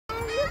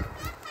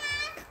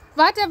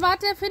Warte,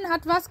 warte, Finn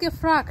hat was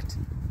gefragt.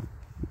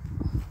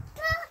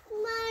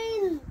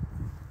 Nein.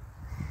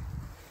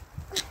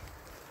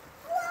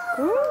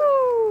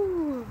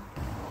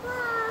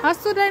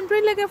 Hast du deine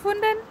Brille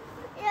gefunden?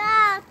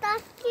 Ja,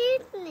 das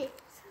geht nicht.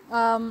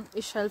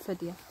 Ich helfe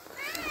dir.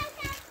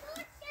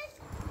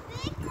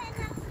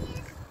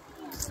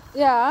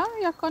 Ja,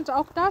 ihr könnt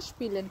auch da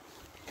spielen.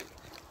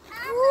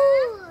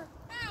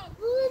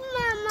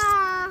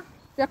 Mama.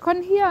 Wir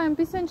können hier ein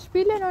bisschen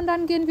spielen und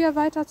dann gehen wir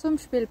weiter zum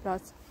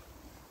Spielplatz.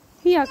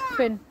 Hier,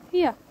 Finn.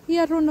 Hier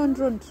rund und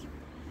rund.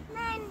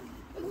 Nein,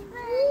 ich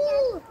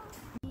will.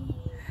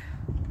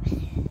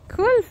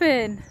 Cool,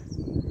 Finn.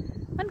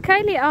 Und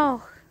Kylie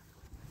auch.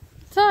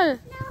 Toll.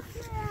 Noch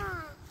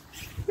mehr.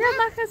 Ja,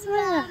 mach es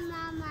mal.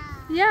 Mama.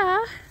 Ja.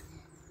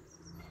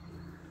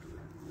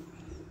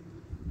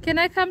 Can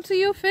I come to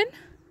you, Finn?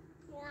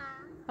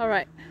 Ja. All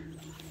right.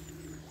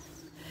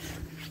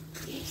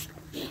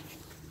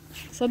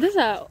 So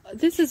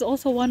this is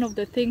also one of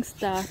the things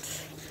that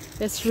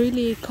is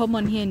really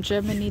common here in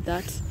Germany,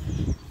 that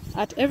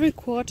at every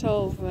quarter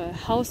of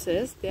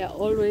houses there are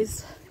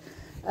always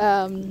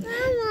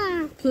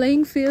Mama.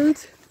 playing field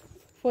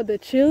for the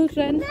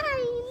children. Nein,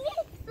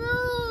 nicht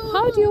so.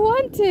 How do you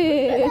want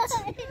it?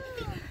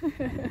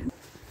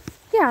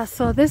 Yeah,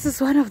 so this is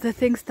one of the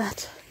things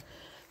that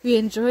we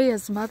enjoy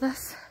as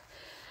mothers.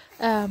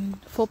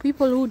 For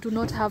people who do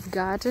not have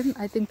garden,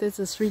 I think this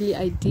is really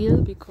ideal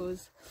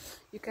because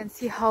you can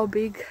see how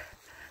big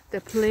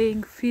the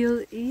playing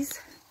field is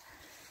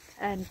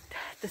and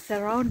the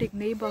surrounding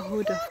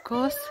neighborhood, of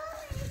course.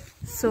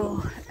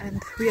 So,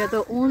 and we are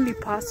the only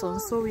person,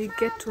 so we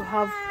get to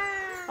have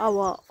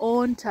our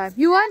own time.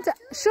 You want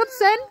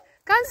schubsen?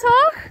 Ganz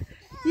hoch?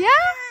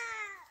 Yeah?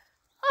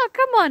 Oh,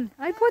 come on.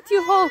 I put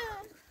you hoch.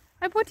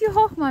 I put you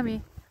hoch,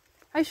 Mommy.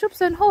 I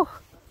schubsen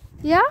hoch.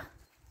 Yeah?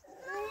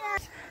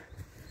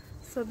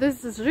 So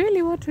this is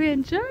really what we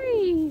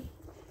enjoy.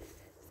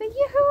 Say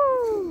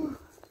yoo-hoo!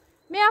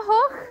 Mehr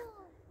hoch?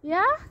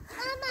 Ja?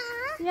 Mama,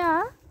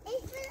 Ja?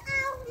 ich will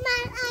auch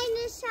mal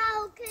eine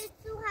Schaukel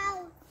zu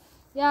Hause.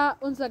 Ja,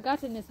 unser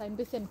Garten ist ein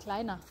bisschen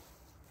kleiner.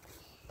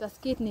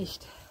 Das geht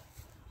nicht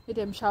mit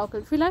dem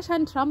Schaukeln. Vielleicht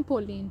ein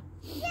Trampolin.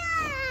 Ja,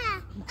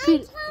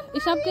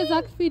 Ich habe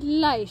gesagt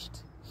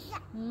vielleicht. Ja.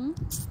 Hm?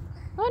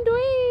 Und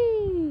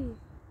ui!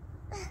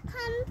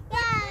 kommt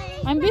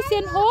gleich. Ein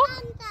bisschen hoch?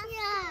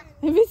 Ja.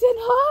 Ein bisschen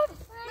hoch?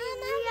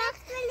 Mama, das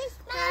will ich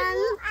mal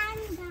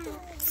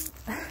anders.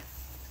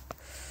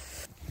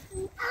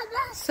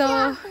 Aber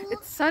So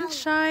it's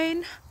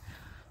sunshine,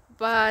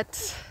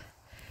 but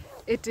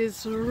it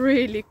is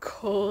really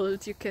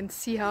cold. You can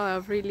see how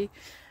I've really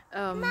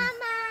Mama,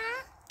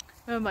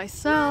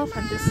 myself,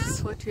 and this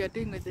is what we are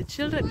doing with the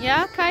children.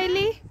 Yeah,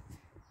 Kylie?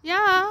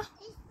 Yeah.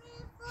 ich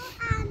will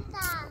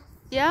woanders.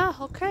 Yeah,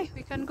 okay,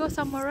 we can go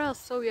somewhere else.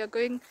 So we are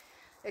going,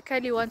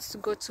 Kylie wants to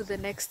go to the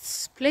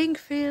next playing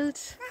field,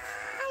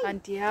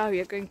 and yeah, we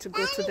are going to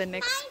go to the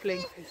next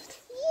playing field.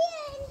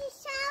 Hier in die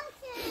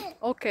Schaukel.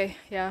 Okay,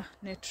 yeah,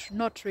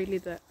 not really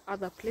the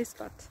other place,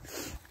 but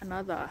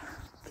another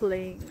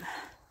playing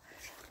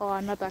or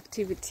another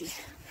activity.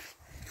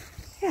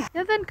 Yeah,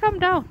 and then come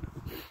down.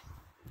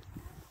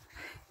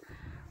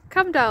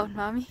 Come down,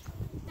 Mommy.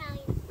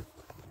 Nein.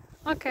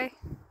 Okay.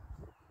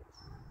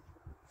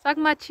 Sag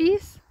mal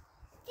Cheese.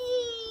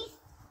 Die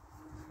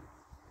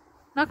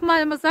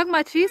Nochmal, sag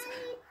mal Cheese.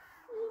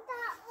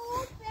 da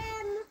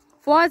oben.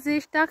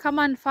 Vorsicht, da kann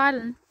man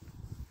fallen.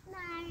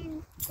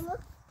 Nein,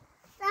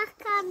 da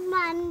kann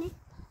man nicht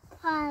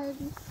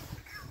fallen.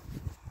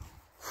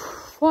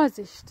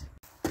 Vorsicht.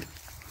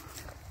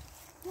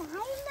 Nein.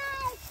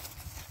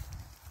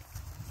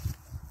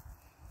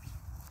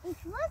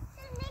 Ich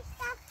wusste nicht,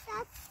 dass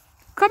das...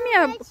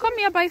 Komm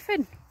hier bei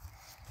Finn.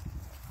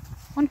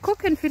 Und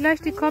gucken,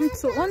 vielleicht die kommt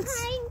zu uns.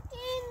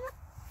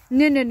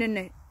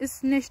 Nee.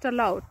 Ist nicht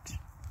erlaubt.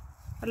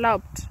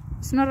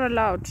 It's not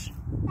allowed.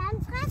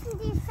 Dann fressen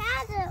die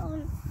Pferde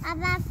uns.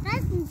 Aber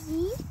fressen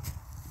sie?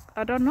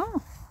 I don't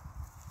know.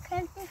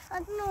 Könnt ihr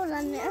fressen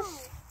oder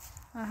nicht?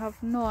 I have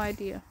no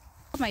idea.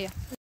 Komm mal hier.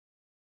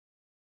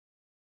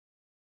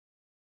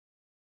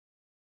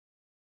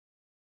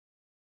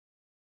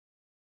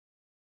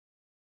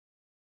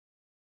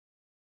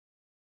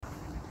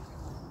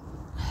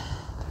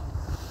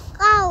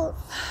 Raus.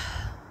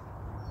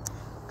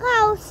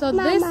 Raus, So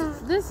Mama.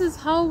 this is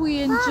how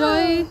we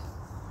enjoy.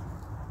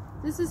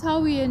 This is how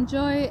we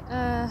enjoy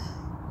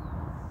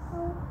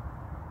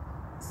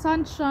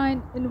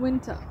sunshine in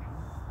winter.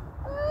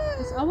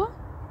 Is our?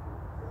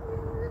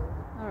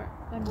 All right.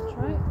 Let me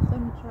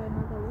try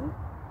another way.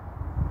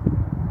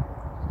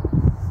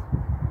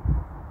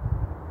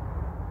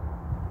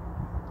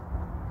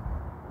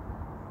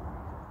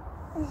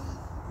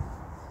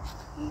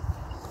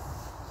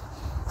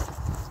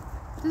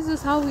 This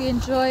is how we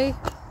enjoy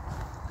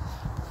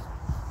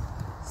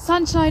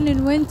sunshine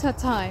in winter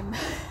time.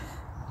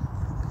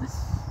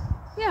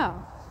 Yeah.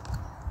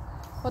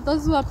 For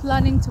those who are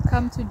planning to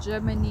come to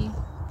Germany,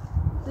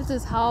 this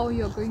is how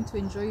you're going to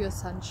enjoy your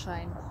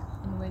sunshine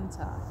in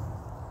winter.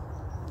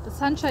 The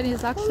sunshine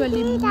is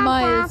actually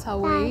miles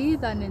away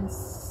than in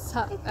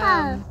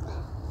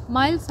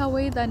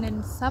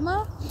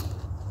summer.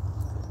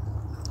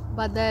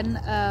 But then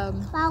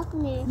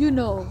you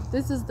know,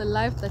 this is the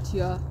life that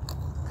you're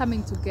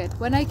coming to get.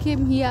 When I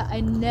came here,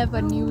 I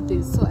never knew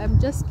this, so I'm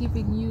just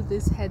giving you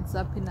this heads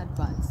up in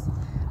advance.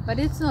 But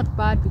it's not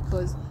bad,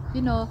 because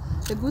you know,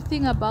 the good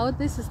thing about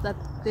this is that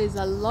there's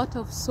a lot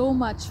of so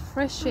much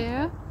fresh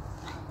air,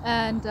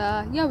 and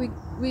yeah,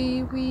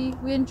 we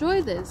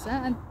enjoy this,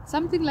 and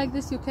something like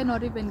this you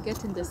cannot even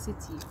get in the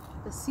city.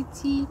 The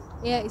city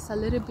air is a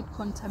little bit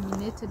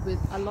contaminated with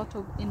a lot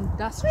of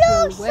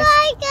industrial waste.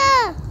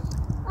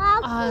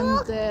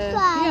 And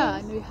yeah,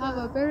 and we have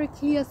a very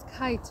clear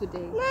sky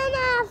today.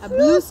 A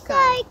blue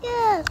sky.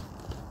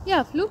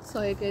 Ja,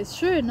 Flugzeuge ist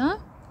schön, ne?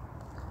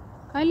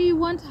 Kylie, you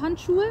want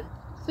Handschuhe?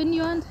 Finn,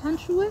 you want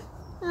Handschuhe?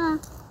 Ja,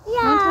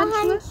 Want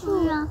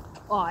Handschuhe.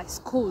 Oh, it's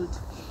cold.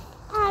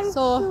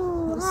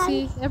 So, you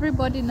see,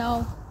 everybody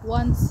now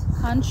wants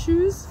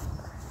handshoes.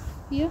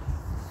 Here,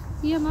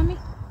 here, mommy.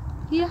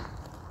 Here,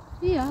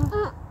 here.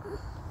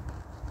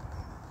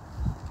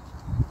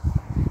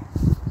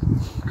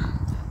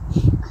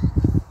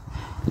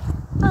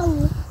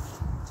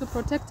 To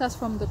protect us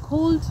from the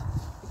cold,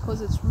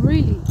 because it's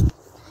really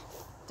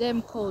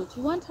damn cold.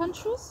 You want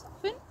handshoes,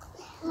 Finn?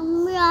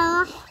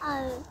 Ja.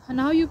 And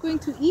how are you going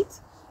to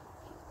eat?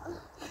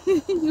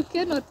 You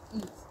cannot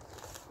eat.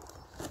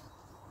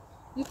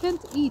 You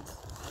can't eat.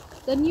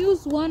 Then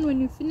use one when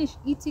you finish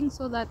eating,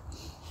 so that,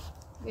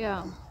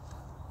 yeah.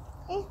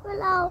 Ich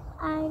will auch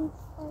eins.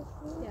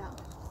 Yeah.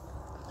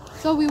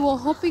 So we were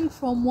hoping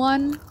from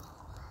one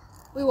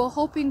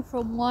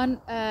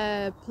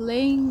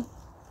playing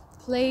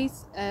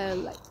place,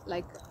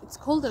 like it's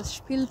called a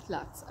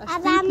Spielplatz. A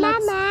Aber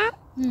Spielplatz. Mama,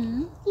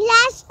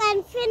 vielleicht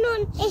rennen Finn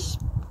und ich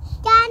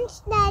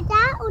ganz schnell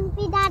da und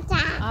wieder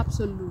da.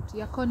 Absolut.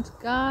 Ihr könnt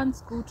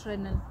ganz gut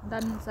rennen.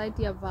 Dann seid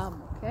ihr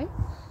warm, okay?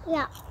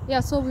 Ja.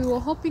 Yeah, so we were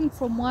hopping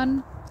from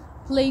one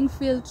playing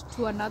field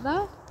to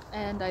another,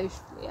 and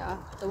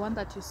the one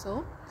that you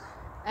saw,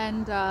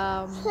 and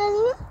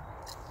Finn,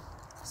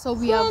 so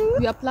we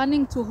are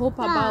planning to hop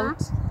about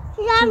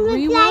sollen wir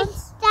 3 gleich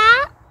ones.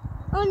 da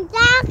und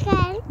da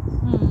rennen?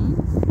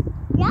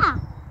 Ja.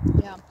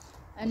 Yeah,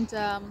 and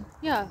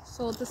yeah,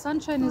 so the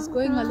sunshine is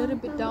going a little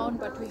bit down,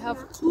 but we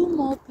have 2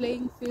 more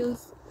playing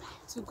fields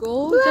to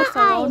go just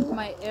around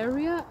my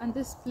area, and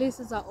these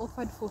places are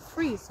offered for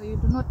free, so you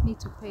do not need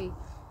to pay.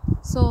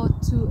 So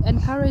to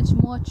encourage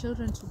more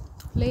children to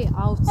play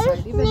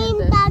outside, even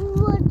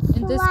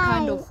in this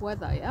kind of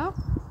weather, yeah.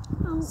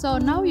 So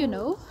now you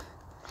know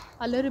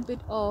a little bit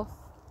of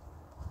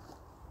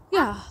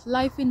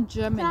life in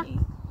Germany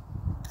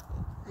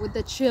with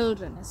the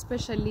children,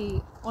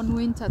 especially on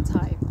winter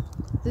time.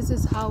 This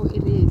is how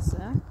it is,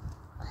 eh?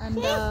 And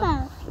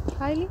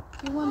Kylie,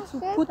 you want to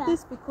put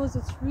this, because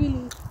it's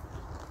really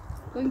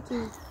going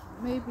to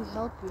maybe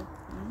help you.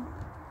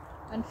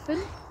 And Finn,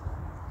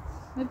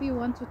 maybe you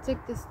want to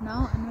take this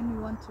now, and when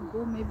you want to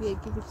go, maybe I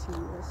give it to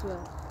you as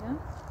well. Yeah.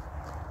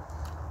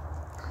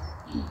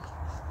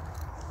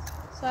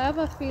 So I have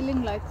a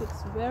feeling like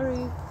it's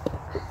very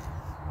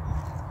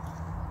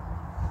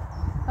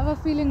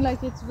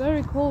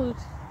cold,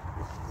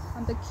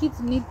 and the kids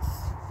need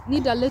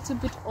a little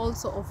bit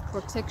also of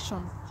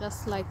protection,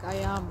 just like I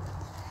am.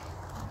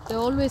 They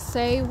always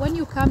say, when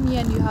you come here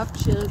and you have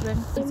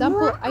children, for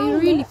example, I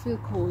really feel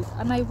cold,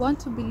 and I want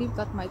to believe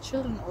that my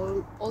children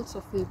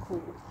also feel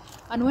cold.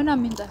 And when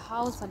I'm in the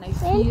house and I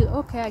feel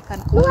okay, I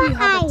can only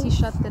have a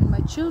t-shirt, then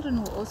my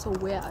children will also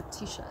wear a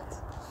t-shirt.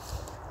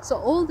 So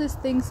all these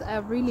things I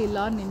really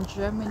learned in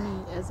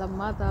Germany as a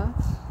mother,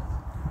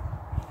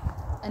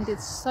 and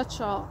it's such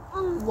a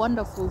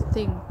wonderful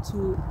thing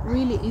to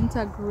really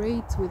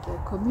integrate with the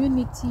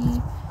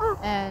community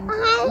and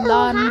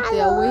learn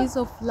their ways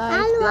of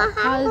life, their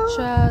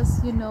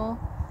cultures, you know.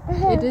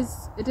 It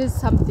is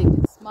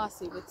something. It's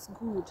massive, it's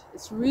good,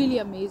 it's really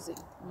amazing.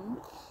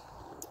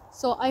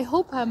 So I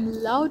hope I'm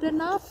loud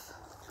enough.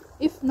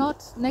 If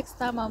not, next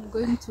time I'm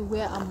going to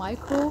wear a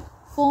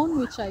microphone,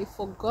 which I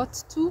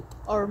forgot to,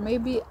 or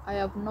maybe I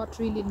have not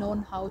really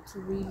known how to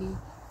really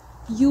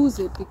use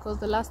it, because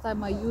the last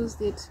time I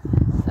used it,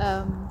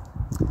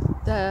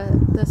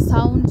 the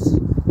sound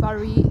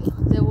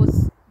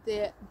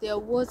there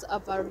was a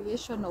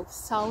variation of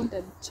sound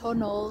and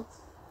tonal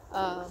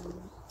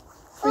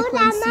frequencies.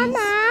 Oder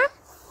Mama,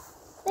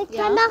 wir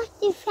können doch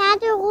die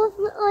Pferde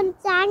rufen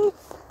und sagen,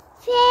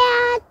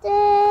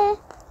 Pferde,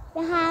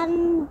 wir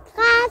haben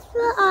Gras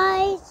für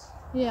euch.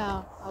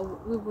 Yeah,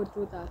 we would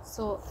do that.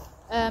 So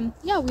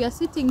yeah, we are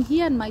sitting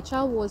here, and my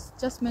child was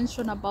just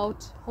mentioned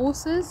about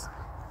horses.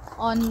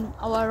 On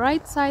our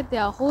right side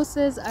there are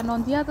horses, and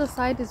on the other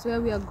side is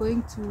where we are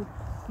going to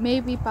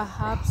maybe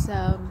perhaps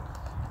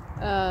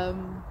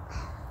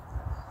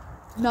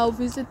now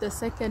visit the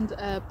second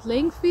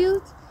playing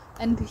field.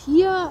 And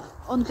here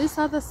on this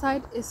other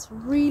side is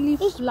really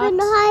flat. Ich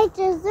bin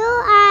heute so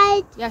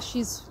alt. Yeah,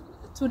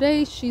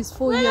 today she's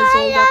 4 years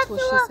old. That's what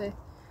she said.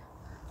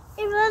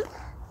 Ich bin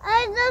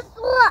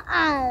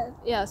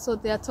Yeah, so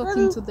they are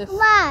talking to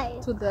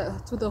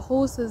the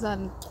horses,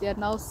 and they are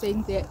now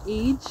saying their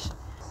age.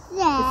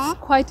 It's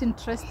quite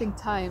interesting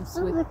times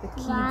with the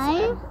kids,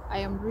 and I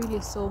am really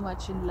so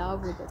much in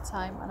love with the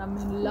time, and I'm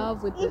in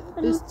love with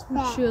these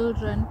two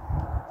children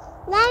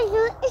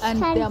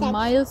and their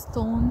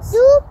milestones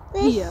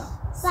here.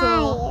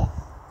 So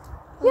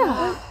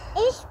yeah,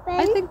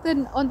 I think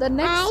then on the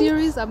next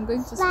series I'm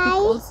going to speak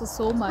also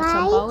so much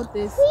about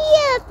this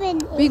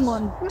being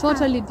on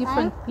totally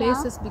different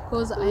places,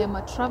 because I am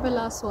a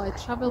traveler, so I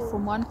travel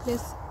from one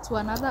place to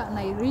another, and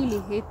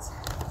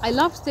I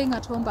love staying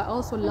at home, but I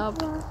also love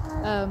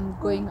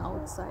going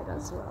outside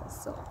as well.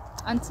 So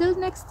until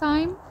next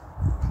time,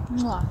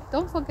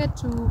 don't forget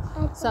to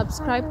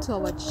subscribe to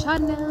our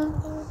channel,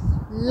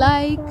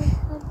 like,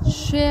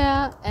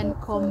 share and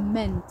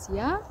comment.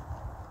 Yeah,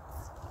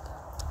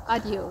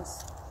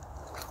 adios.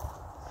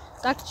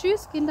 Sag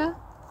tschüss, Kinder.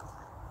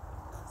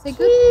 Say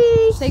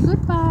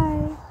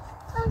goodbye.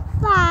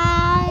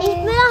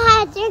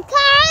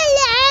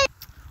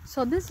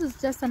 So this is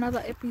just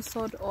another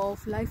episode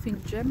of Life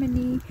in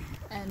Germany,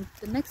 and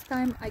the next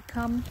time I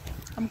come,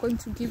 I'm going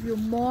to give you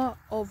more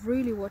of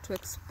really what to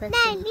expect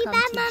when you come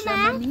to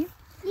Germany.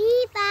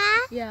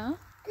 Yeah.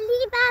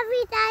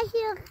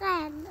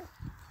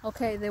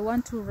 Okay, they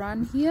want to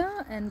run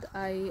here, and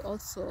I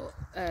also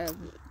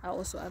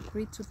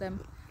agreed to them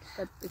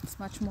that it's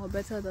much more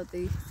better that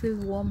they feel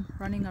warm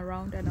running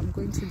around, and I'm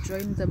going to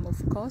join them,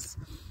 of course,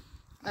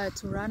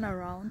 to run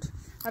around.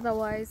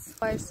 Otherwise,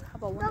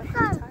 have a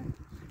wonderful time.